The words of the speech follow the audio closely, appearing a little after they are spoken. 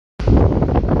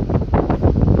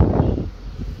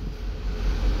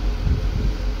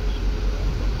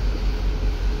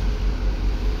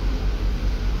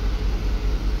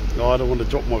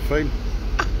dropped my phone.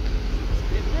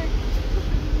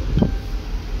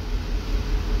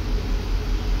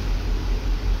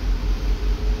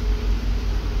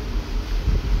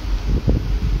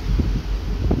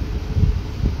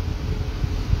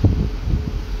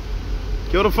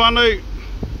 Kia ora whānau.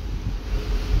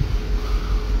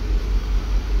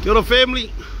 Kia ora family.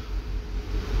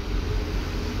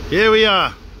 Here we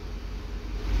are.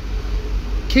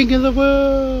 King of the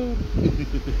world.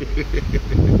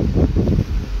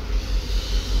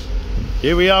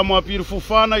 Here we are, my beautiful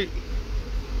whānau.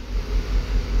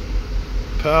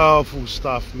 Powerful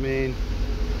stuff, man.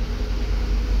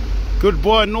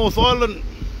 Goodbye North Island.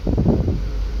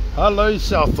 Hello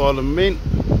South Island, man.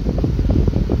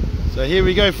 So here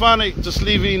we go, whānau, just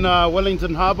leaving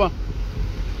Wellington Harbour.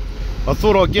 I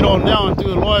thought I'd get on now and do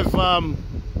a live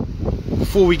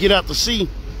before we get out to sea,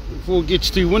 before it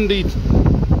gets too windy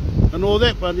and all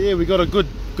that. But yeah, we got a good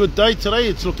day today.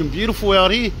 It's looking beautiful out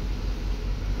here.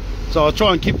 So I'll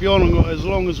try and keep you on as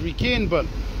long as we can, but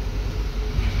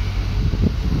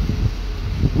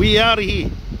we out of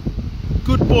here.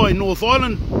 Goodbye North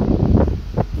Island.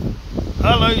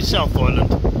 Hello South Island.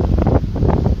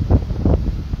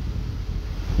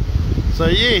 So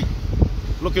yeah,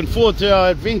 looking forward to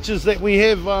our adventures that we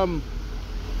have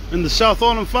in the South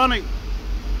Island, whānau.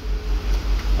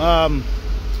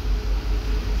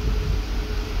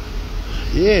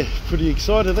 Yeah, pretty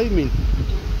excited, eh, man?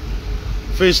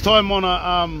 First time on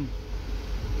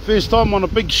a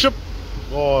big ship.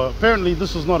 Or apparently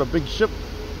this is not a big ship,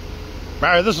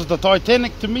 bro. This is the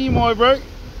Titanic to me, my bro.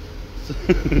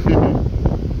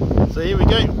 So here we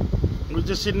go. We're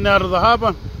just heading out of the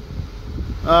harbour.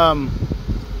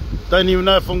 Don't even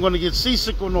know if I'm going to get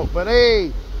seasick or not, but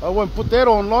hey, I won't put that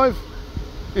on live.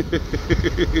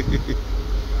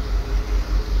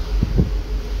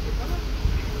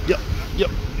 Yep.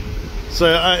 So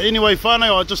anyway,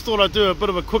 whānau, I just thought I'd do a bit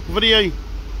of a quick video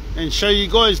and show you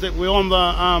guys that we're on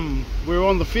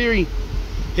the ferry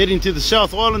heading to the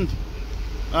South Island.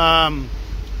 And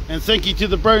thank you to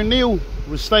the bro Neil.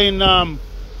 We're staying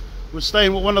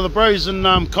with one of the bros in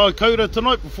Kaikoura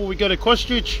tonight before we go to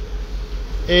Christchurch.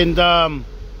 And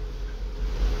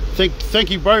thank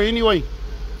you, bro, anyway,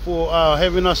 for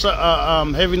having us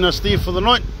there for the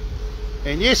night.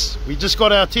 And yes, we just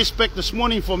got our test back this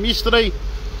morning from yesterday,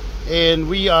 and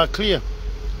we are clear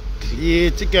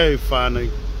to go, whānau.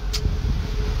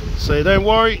 So don't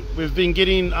worry, we've been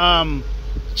getting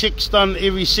checks done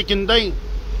every second day.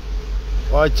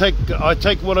 I take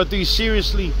what I do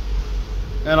seriously,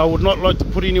 and I would not like to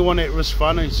put anyone at risk,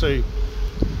 whānau. So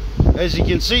as you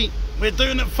can see, we're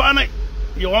doing it, whānau.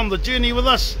 You're on the journey with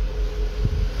us.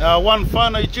 Our one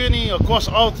whānau journey across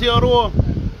Aotearoa,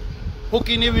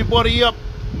 hooking everybody up,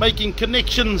 making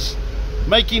connections,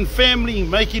 making family,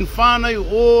 making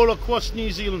whānau all across New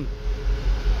Zealand.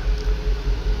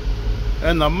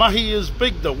 And the mahi is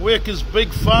big, the work is big,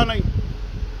 whānau.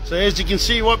 So as you can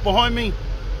see right behind me,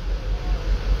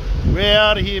 we're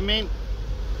out of here, man.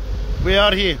 We're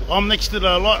out of here. I'm next to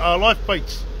the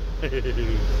lifeboats.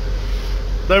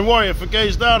 Don't worry, if it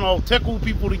goes down, I'll tackle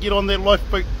people to get on that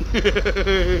lifeboat.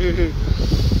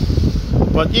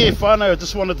 But yeah, whānau, I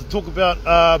just wanted to talk about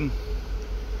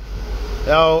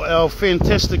our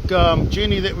fantastic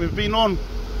journey that we've been on.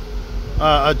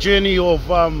 A journey of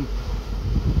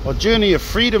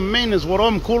freedom, man, is what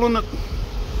I'm calling it.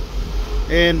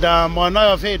 And I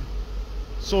know I've had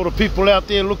sort of people out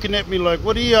there looking at me like,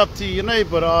 what are you up to, you know?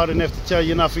 But I don't have to tell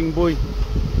you nothing, boy.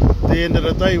 At the end of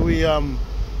the day,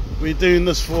 we're doing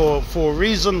this for a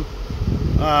reason,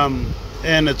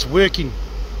 and it's working,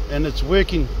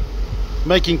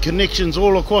 making connections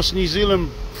all across New Zealand,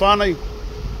 whānau,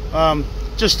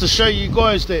 just to show you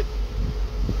guys that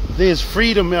there's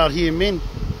freedom out here, man.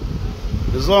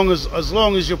 As long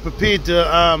as you're prepared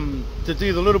to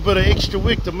do the little bit of extra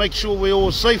work to make sure we're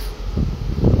all safe,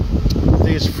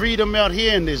 there's freedom out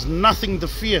here, and there's nothing to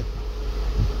fear.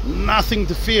 Nothing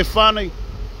to fear, whānau.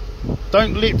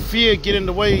 Don't let fear get in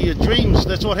the way of your dreams.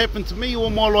 That's what happened to me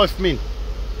all my life, man.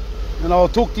 And I'll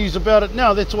talk to you about it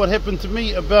now. That's what happened to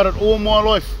me about it all my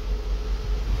life.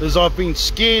 Is I've been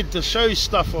scared to show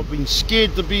stuff. I've been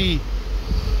scared to be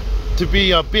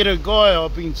a better guy.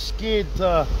 I've been scared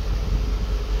to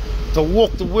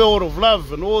walk the world of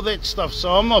love and all that stuff.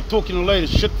 So I'm not talking a load of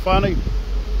shit, whānau.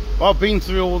 I've been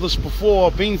through all this before.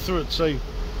 I've been through it. So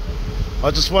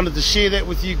I just wanted to share that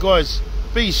with you guys.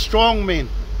 Be strong, man.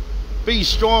 Be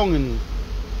strong and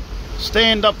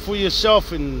stand up for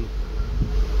yourself and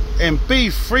be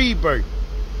free, bro.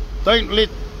 Don't let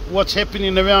what's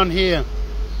happening around here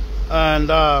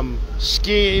and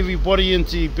scare everybody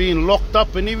into being locked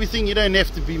up and everything. You don't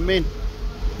have to be, man.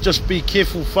 just be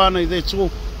careful, whānau, that's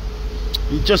all.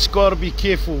 You just got to be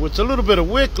careful. It's a little bit of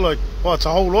work, like, oh, it's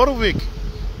a whole lot of work.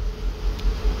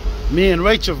 Me and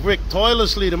Rach have worked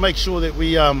tirelessly to make sure that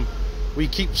we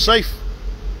keep safe.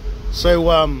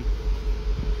 So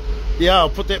yeah, I'll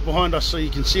put that behind us so you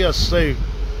can see us. So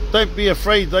don't be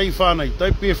afraid, whānau.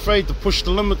 Don't be afraid to push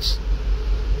the limits,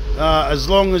 as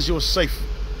long as you're safe.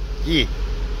 Yeah,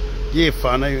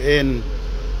 whānau. And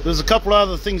there's a couple of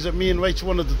other things that me and Rach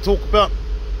wanted to talk about,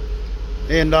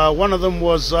 and one of them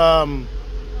was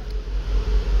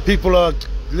people are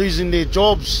losing their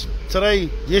jobs today,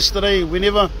 yesterday,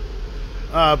 whenever,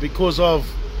 because of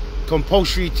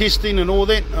compulsory testing and all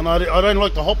that. And I don't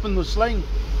like to hop in the slang,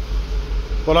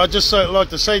 but I just like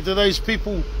to say to those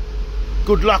people,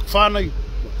 good luck, whānau.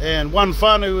 And one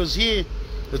whānau is here.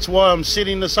 That's why I'm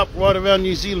setting this up right around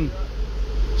New Zealand,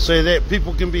 so that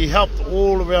people can be helped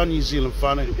all around New Zealand,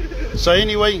 whānau. So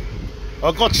anyway,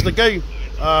 I got to go.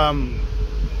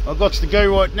 I got to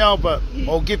go right now, but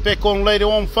I'll get back on later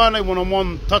on, whānau, when I'm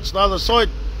on touch the other side.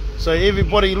 So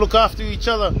everybody look after each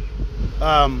other.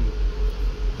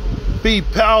 Be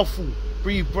powerful,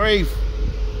 be brave.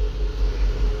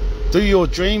 Do your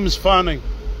dreams, whānau.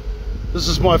 This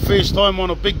is my first time on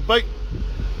a big boat.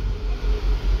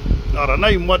 I don't know,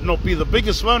 it might not be the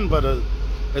biggest one, but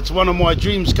it's one of my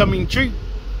dreams coming true.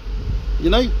 You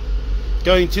know,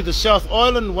 going to the South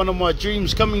Island, one of my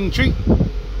dreams coming true.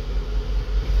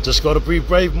 Just got to be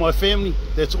brave, my family.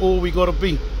 That's all we got to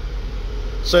be.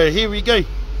 So here we go.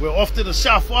 We're off to the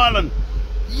South Island.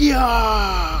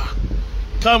 Yeah!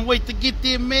 Can't wait to get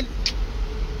there, man.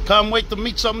 Can't wait to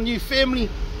meet some new family.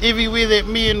 Everywhere that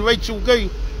me and Rachel go,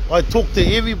 I talk to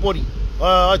everybody.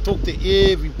 I talk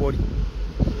to everybody.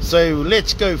 So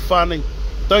let's go, whānau.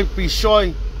 Don't be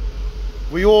shy.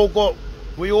 We all got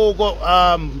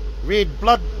red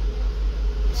blood.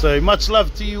 So much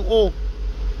love to you all.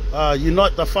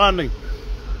 Unite the whānau.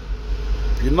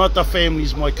 Unite the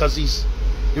families, my cousins.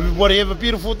 Everybody have a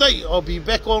beautiful day. I'll be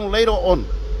back on later on.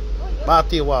 Mā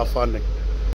te wā, whānau.